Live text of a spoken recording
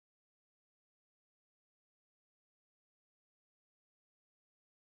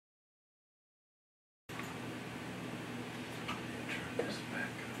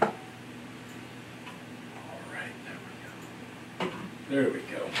There we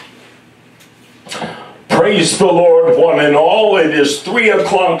go. Praise the Lord, one and all. It is 3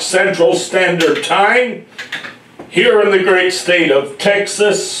 o'clock Central Standard Time here in the great state of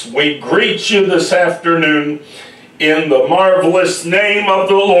Texas. We greet you this afternoon in the marvelous name of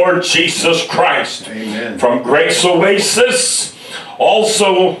the Lord Jesus Christ. Amen. From Grace Oasis,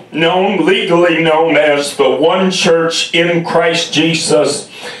 also legally known as the One Church in Christ Jesus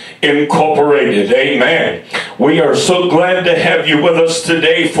Incorporated. Amen. We are so glad to have you with us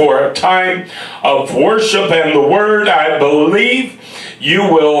today for a time of worship and the Word. I believe you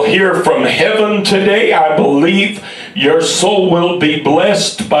will hear from heaven today. I believe your soul will be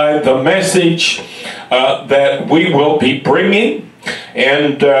blessed by the message that we will be bringing.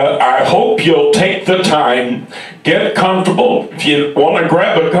 And I hope you'll take the time, get comfortable. If you want to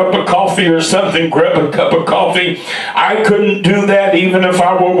grab a cup of coffee or something, grab a cup of coffee. I couldn't do that even if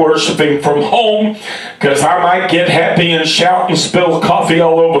I were worshiping from home, because I might get happy and shout and spill coffee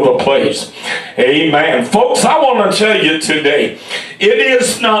all over the place. Amen. Folks, I want to tell you today, it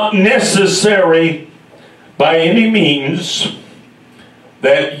is not necessary by any means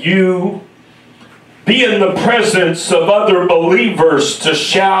that you be in the presence of other believers to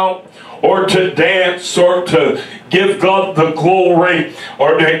shout or to dance or to give God the glory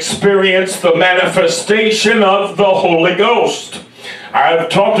or to experience the manifestation of the Holy Ghost. I've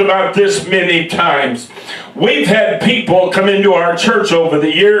talked about this many times. We've had people come into our church over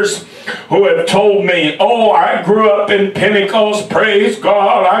the years who have told me, oh, I grew up in Pentecost, praise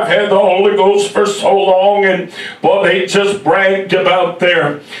God, I've had the Holy Ghost for so long, and boy, they just bragged about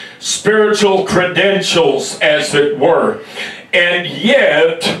their spiritual credentials, as it were. And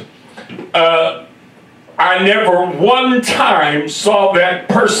yet, I never one time saw that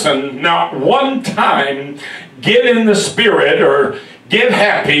person, not one time, get in the Spirit or get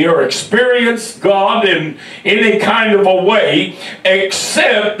happy or experience God in any kind of a way,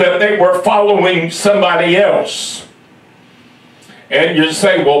 except that they were following somebody else. And you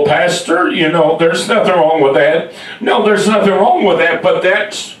say, well, Pastor, you know, there's nothing wrong with that. No, there's nothing wrong with that, but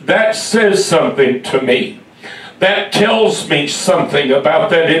that says something to me. That tells me something about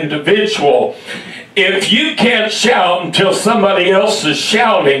that individual. If you can't shout until somebody else is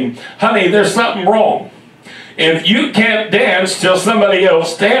shouting, honey, there's something wrong. If you can't dance till somebody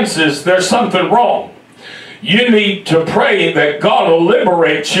else dances, there's something wrong. You need to pray that God will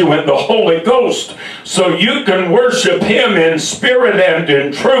liberate you in the Holy Ghost so you can worship Him in spirit and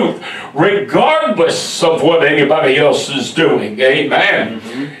in truth, regardless of what anybody else is doing. Amen.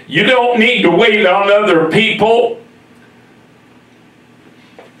 Mm-hmm. You don't need to wait on other people.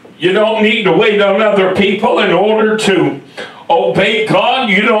 You don't need to wait on other people in order to obey God.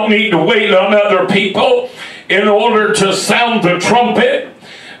 You don't need to wait on other people in order to sound the trumpet.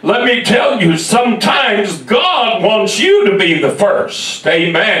 Let me tell you, sometimes God wants you to be the first.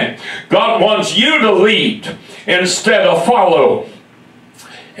 Amen. God wants you to lead instead of follow.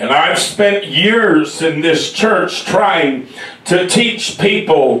 And I've spent years in this church trying to teach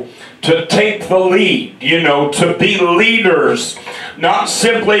people to take the lead, you know, to be leaders, not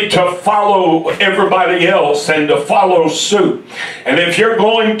simply to follow everybody else and to follow suit. And if you're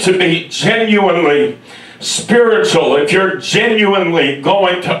going to be genuinely spiritual, if you're genuinely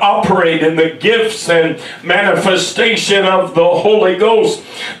going to operate in the gifts and manifestation of the Holy Ghost,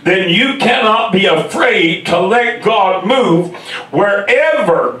 then you cannot be afraid to let God move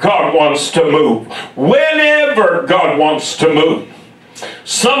wherever God wants to move, whenever God wants to move.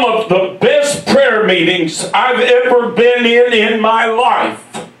 Some of the best prayer meetings I've ever been in my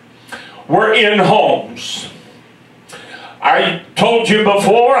life were in homes. I told you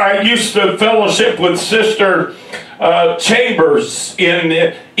before, I used to fellowship with Sister Chambers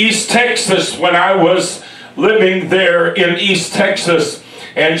in East Texas when I was living there in East Texas.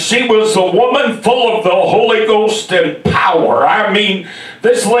 And she was a woman full of the Holy Ghost and power. I mean,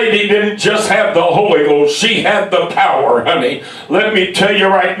 this lady didn't just have the Holy Ghost, she had the power, honey. Let me tell you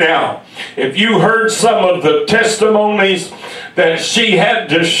right now, if you heard some of the testimonies that she had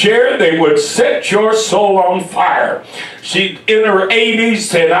to share, they would set your soul on fire. She's in her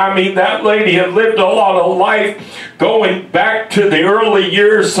 80s, and I mean, that lady had lived a lot of life going back to the early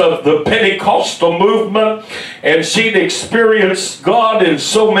years of the Pentecostal movement, and she'd experienced God in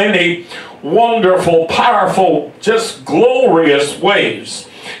so many wonderful, powerful, just glorious ways.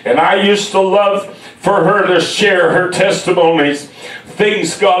 And I used to love for her to share her testimonies,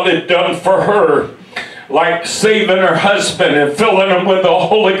 things God had done for her, like saving her husband and filling him with the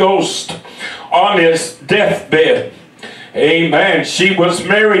Holy Ghost on his deathbed. Amen. She was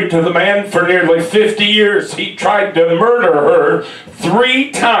married to the man for nearly 50 years. He tried to murder her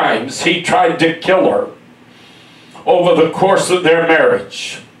 3 times. He tried to kill her. over the course of their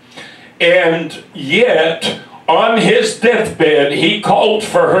marriage. And yet, on his deathbed, he called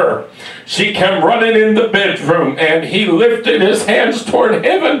for her. She came running in the bedroom, and he lifted his hands toward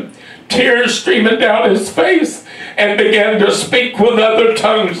heaven, tears streaming down his face, and began to speak with other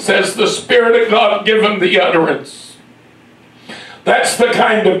tongues as the Spirit of God gave him the utterance. That's the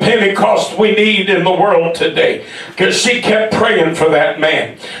kind of Pentecost we need in the world today. Because she kept praying for that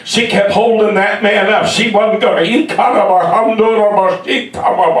man. She kept holding that man up. She wasn't going to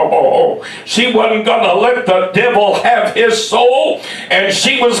let the devil have his soul. And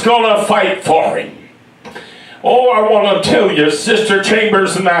she was going to fight for him. Oh, I want to tell you, Sister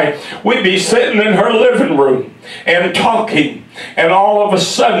Chambers and I, we'd be sitting in her living room and talking, and all of a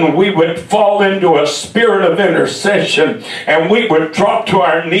sudden we would fall into a spirit of intercession, and we would drop to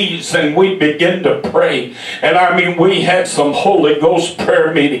our knees and we'd begin to pray. And I mean, we had some Holy Ghost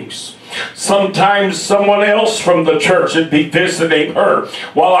prayer meetings. Sometimes someone else from the church would be visiting her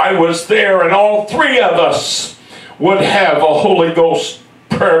while I was there, and all three of us would have a Holy Ghost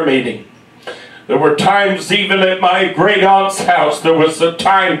prayer meeting. There were times even at my great aunt's house, there was a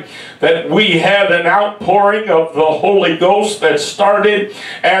time that we had an outpouring of the Holy Ghost that started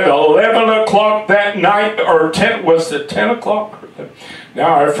at 11 o'clock that night, or 10, was it 10 o'clock?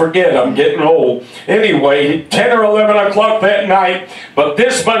 Now I forget, I'm getting old. Anyway, 10 or 11 o'clock that night, but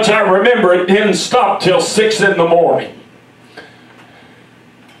this much I remember, it didn't stop till 6 in the morning.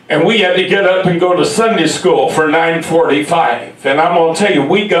 And we had to get up and go to Sunday school for 9:45. And I'm going to tell you,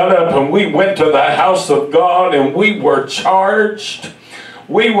 we got up and we went to the house of God, and we were charged.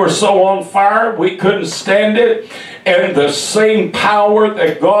 We were so on fire, we couldn't stand it. And the same power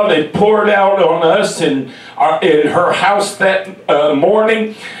that God had poured out on us in her house that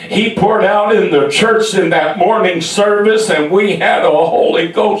morning, He poured out in the church in that morning service, and we had a Holy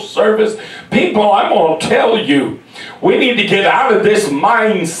Ghost service. People, I'm going to tell you, we need to get out of this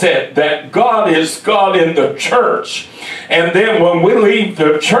mindset that God is God in the church. And then when we leave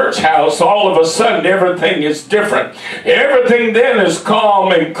the church house, all of a sudden everything is different. Everything then is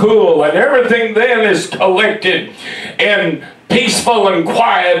calm and cool, and everything then is collected and peaceful and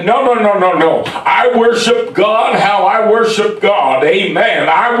quiet. No. I worship God how I worship God. Amen.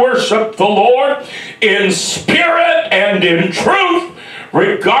 I worship the Lord in spirit and in truth,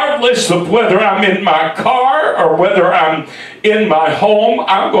 regardless of whether I'm in my car or whether I'm in my home.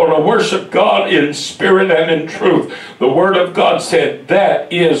 I'm going to worship God in spirit and in truth. The Word of God said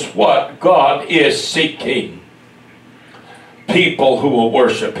that is what God is seeking. People who will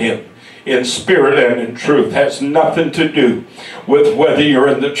worship Him in spirit and in truth. Has nothing to do with whether you're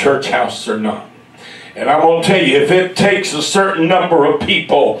in the church house or not. And I'm going to tell you, if it takes a certain number of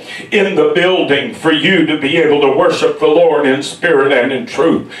people in the building for you to be able to worship the Lord in spirit and in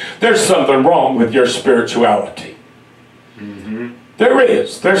truth, there's something wrong with your spirituality. There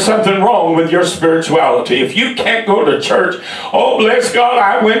is. There's something wrong with your spirituality. If you can't go to church, oh, bless God,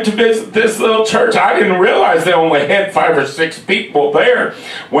 I went to visit this little church. I didn't realize they only had 5 or 6 people there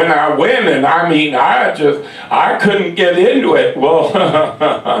when I went. And I mean, I couldn't get into it.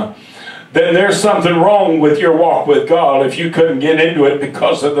 Well, then there's something wrong with your walk with God if you couldn't get into it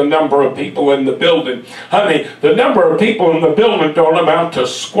because of the number of people in the building. Honey, the number of people in the building don't amount to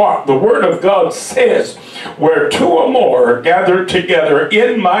squat. The Word of God says, where 2 or more are gathered together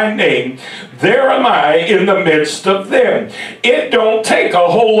in my name, there am I in the midst of them. It don't take a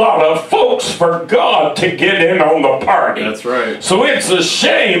whole lot of folks for God to get in on the party. That's right. So it's a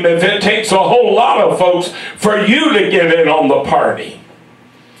shame if it takes a whole lot of folks for you to get in on the party.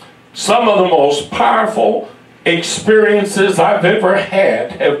 Some of the most powerful experiences I've ever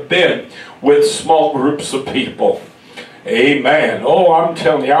had have been with small groups of people. Amen. Oh, I'm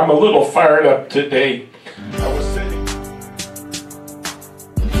telling you, I'm a little fired up today.